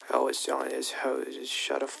was telling this hoe to just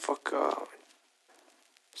shut the fuck up.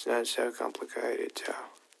 It's not so complicated, too.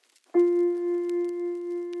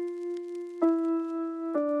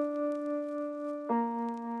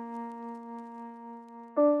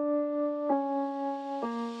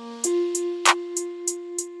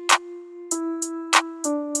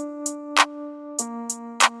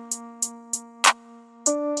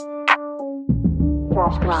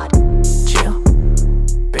 Rod. Chill,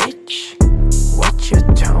 bitch. What's your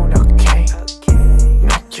tone, okay?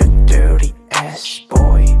 Not your dirty ass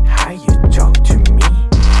boy. How you talk to me?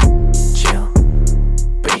 Chill,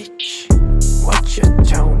 bitch. What's your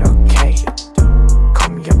tone, okay?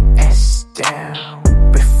 Calm your ass down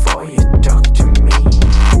before you talk to me.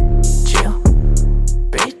 Chill,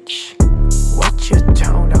 bitch. What's your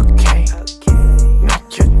tone, okay?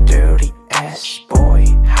 Not your dirty ass boy.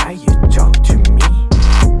 How you talk to me?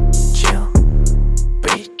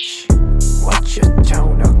 What's your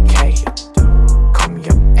tone, okay? Calm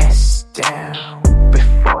your ass down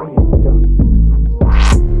before you do.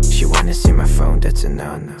 She wanna see my phone, that's a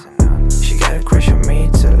no-no. She got a crush on me,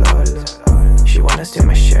 it's a lolo. She wanna steal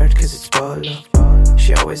my shirt cause it's polo.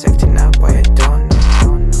 She always acting up, why I don't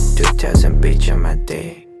know. 2000 bitch on my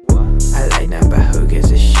dick. I like that, but who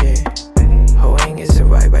gives a shit? Hoeing is a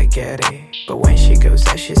vibe, I get it. But when she goes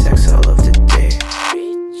out, she sucks all of the dick.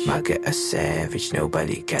 Maga a savage,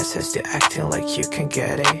 nobody guesses. Still acting like you can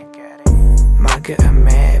get it. Maga a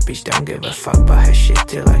mad bitch, don't give a fuck about her shit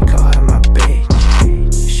till I call her my bitch.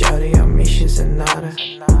 Shouty on me, she's another.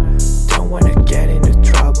 Don't wanna get into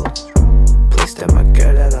trouble. Please tell my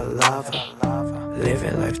girl that I love her.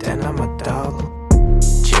 Living life, then I'm a dog.